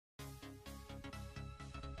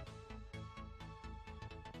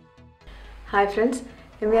Hi friends,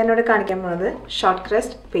 ഇന്ന് ഞാൻ ഇവിടെ കാണിക്കാൻ പോകുന്നത് ഷോർട്ട്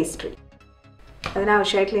ക്രസ്റ്റ് പേസ്ട്രി.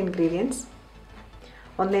 അതിനാവശ്യമായിട്ടുള്ള ഇൻഗ്രീഡിയൻസ്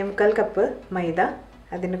 1.25 കപ്പ് മൈദ,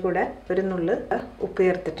 അതിന് കൂടെ ഒരു നുള്ള് ഉപ്പ്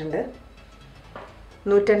ചേർത്തിട്ടുണ്ട്.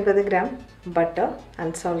 150 ഗ്രാം ബട്ടർ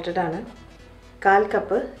അൺസാൾട്ടഡ് ആണ്. 1/4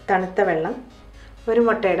 കപ്പ് തണുത്ത വെള്ളം, ഒരു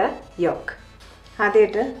മുട്ടയുടെ യോക്ക്.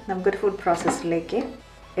 ആദ്യമായിട്ട് നമുക്കൊരു ഫുഡ് പ്രോസസ്സറിലേക്ക്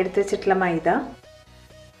എടുത്തു വെച്ചിട്ടുള്ള മൈദ,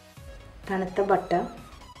 തണുത്ത ബട്ടർ,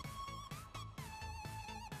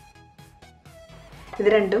 ഇത്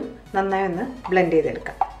രണ്ടും നന്നായി ഒന്ന് ബ്ലെൻഡ്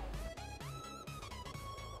ചെയ്തെടുക്കാം.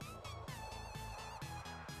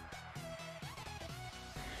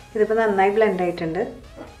 ഇതിപ്പോൾ നന്നായി ബ്ലെൻഡ് ആയിട്ടുണ്ട്.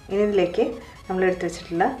 ഇനി ഇതിലേക്ക് നമ്മൾ എടുത്തു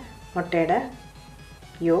വെച്ചിട്ടുള്ള മുട്ടയുടെ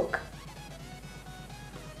യോക്ക്,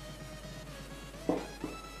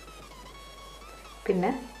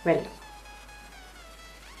 പിന്നെ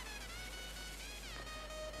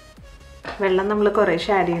വെള്ളം നമ്മൾ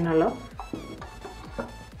കുറേശ്ശെ ആഡ് ചെയ്യുന്നുള്ളൂ.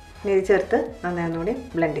 ഇത് ചേർത്ത് നന്നായി ഒന്നുകൂടി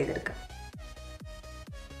ബ്ലെൻഡ് ചെയ്തെടുക്കാം.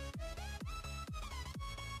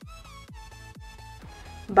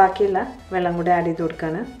 ബാക്കിയുള്ള വെള്ളം കൂടി ആഡ് ചെയ്ത്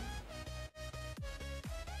കൊടുക്കുകയാണ്.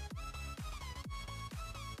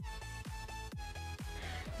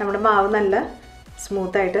 നമ്മുടെ മാവ് നല്ല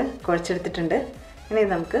സ്മൂത്തായിട്ട് കുഴച്ചെടുത്തിട്ടുണ്ട്. ഇനി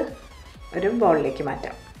നമുക്ക് ഒരു ബൗളിലേക്ക്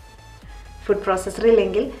മാറ്റാം. ഫുഡ് പ്രോസസ്സർ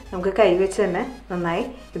ഇല്ലെങ്കിൽ നമുക്ക് കൈ വെച്ച് തന്നെ നന്നായി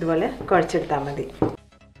ഇതുപോലെ കുഴച്ചെടുത്താൽ മതി.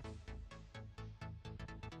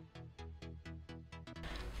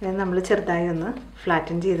 ഇത് നമ്മൾ ചെറുതായി ഒന്ന്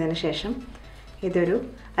ഫ്ലാറ്റൻ ചെയ്തതിന് ശേഷം ഇതൊരു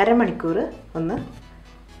അരമണിക്കൂർ ഒന്ന്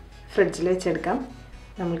ഫ്രിഡ്ജിൽ വെച്ചെടുക്കാം.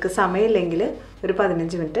 നമുക്ക് സമയമില്ലെങ്കിൽ ഒരു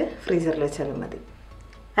 15 മിനിറ്റ് ഫ്രീസറിൽ വെച്ചാലും മതി.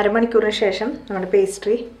 അരമണിക്കൂറിന് ശേഷം നമ്മുടെ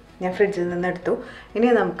പേസ്ട്രി ഞാൻ ഫ്രിഡ്ജിൽ നിന്ന് എടുത്തു. ഇനി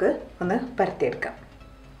നമുക്ക് ഒന്ന് പരത്തിയെടുക്കാം.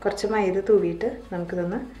 കുറച്ച് മൈദ തൂവിയിട്ട്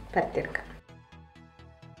നമുക്കിതൊന്ന് പരത്തിയെടുക്കാം.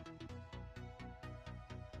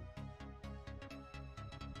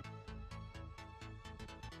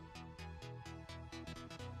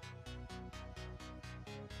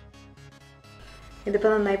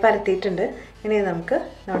 ഇതിപ്പോൾ നന്നായി പരത്തിയിട്ടുണ്ട്. ഇനി നമുക്ക്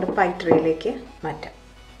നമ്മുടെ പൈ ട്രേയിലേക്ക് മാറ്റാം.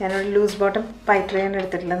 ഞാനൊരു ലൂസ് ബോട്ടം പൈ ട്രേ ആണ്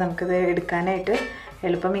എടുത്തിട്ടുള്ളത്. നമുക്കിത് എടുക്കാനായിട്ട്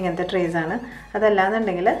എളുപ്പം ഇങ്ങനത്തെ ട്രേസാണ്.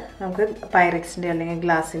 അതല്ലാന്നുണ്ടെങ്കിൽ നമുക്ക് പൈറക്സിൻ്റെ അല്ലെങ്കിൽ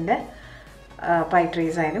ഗ്ലാസിൻ്റെ പൈ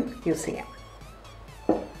ട്രേസ് ആയാലും യൂസ് ചെയ്യാം.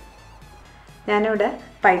 ഞാനിവിടെ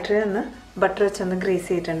പൈ ട്രേ ഒന്ന് ബട്ടർ വെച്ചൊന്ന് ഗ്രീസ്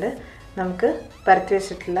ചെയ്തിട്ടുണ്ട്. നമുക്ക് പരത്തി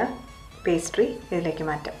വെച്ചിട്ടുള്ള പേസ്ട്രി ഇതിലേക്ക്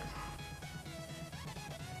മാറ്റാം.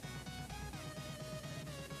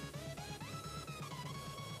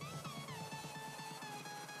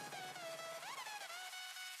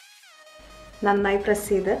 നന്നായി പ്രസ്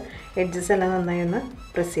ചെയ്ത് എഡ്ജസ് എല്ലാം നന്നായി ഒന്ന്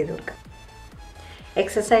പ്രസ് ചെയ്ത് കൊടുക്കാം.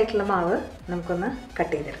 എക്സസ് ആയിട്ടുള്ള മാവ് നമുക്കൊന്ന്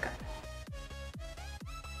കട്ട് ചെയ്തെടുക്കാം.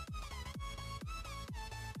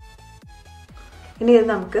 ഇനി ഇത്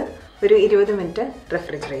നമുക്ക് ഒരു 20 മിനിറ്റ്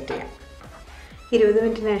റെഫ്രിജറേറ്റ് ചെയ്യാം. 20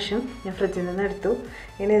 മിനിറ്റിന് ശേഷം ഞാൻ ഫ്രിഡ്ജിൽ നിന്ന് എടുത്തു.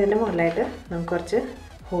 ഇനി ഇതിൻ്റെ മുകളിലായിട്ട് നമുക്ക് കുറച്ച്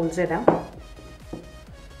ഹോൾസ് ഇടാം.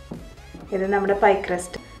 ഇത് നമ്മുടെ പൈ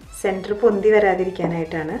ക്രസ്റ്റ് സെൻറ്റർ പൊന്തി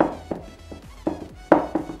വരാതിരിക്കാനായിട്ടാണ്.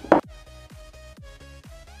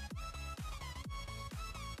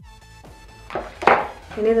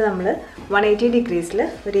 ഇനി ഇത് നമ്മൾ 180 ഡിഗ്രീസിൽ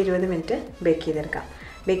ഒരു 20 മിനിറ്റ് ബേക്ക് ചെയ്തെടുക്കാം.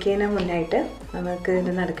 ബേക്ക് ചെയ്യുന്നതിന് മുന്നായിട്ട് നമുക്ക്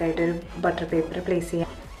ഇതിൻ്റെ നടുക്കായിട്ടൊരു ബട്ടർ പേപ്പർ പ്ലേസ് ചെയ്യാം.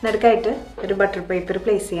 നടുക്കായിട്ട് ഒരു ബട്ടർ പേപ്പർ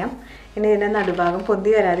പ്ലേസ് ചെയ്യാം. ഇനി ഇതിൻ്റെ നടുഭാഗം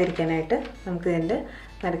പൊന്തി വരാതിരിക്കാനായിട്ട് നമുക്ക് ഇതിൻ്റെ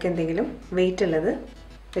നടുക്ക് എന്തെങ്കിലും വെയിറ്റ് ഉള്ളത്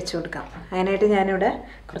വെച്ച് കൊടുക്കാം. അതിനായിട്ട് ഞാനിവിടെ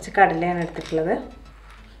കുറച്ച് കടലയാണ് എടുത്തിട്ടുള്ളത്.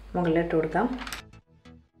 മുകളിലിട്ട് കൊടുക്കാം.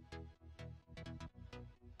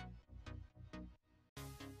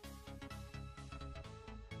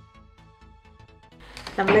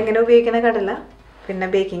 നമ്മളിങ്ങനെ ഉപയോഗിക്കുന്ന കടല പിന്നെ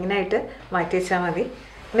ബേക്കിങ്ങിനായിട്ട് മാറ്റി വെച്ചാൽ മതി.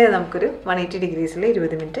 ഇനി നമുക്കൊരു 180 ഡിഗ്രീസിൽ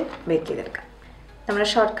 20 മിനിറ്റ് ബേക്ക് ചെയ്തെടുക്കാം. നമ്മുടെ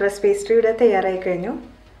ഷോർട്ട് ക്രസ്റ്റ് പേസ്ട്രി ഇവിടെ തയ്യാറായി കഴിഞ്ഞു.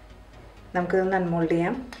 നമുക്കിതൊന്ന് അൺമോൾഡ്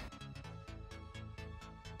ചെയ്യാം.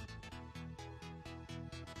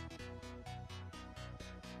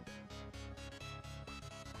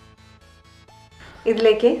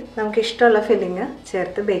 ഇതിലേക്ക് നമുക്ക് ഇഷ്ടമുള്ള ഫില്ലിങ്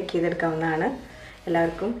ചേർത്ത് ബേക്ക് ചെയ്തെടുക്കാവുന്നതാണ്.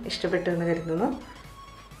 എല്ലാവർക്കും ഇഷ്ടപ്പെട്ടു എന്ന് കരുതുന്നു.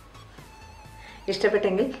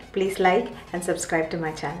 ഇഷ്ടപ്പെട്ടെങ്കിൽ please like and subscribe to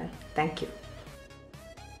my channel. Thank you.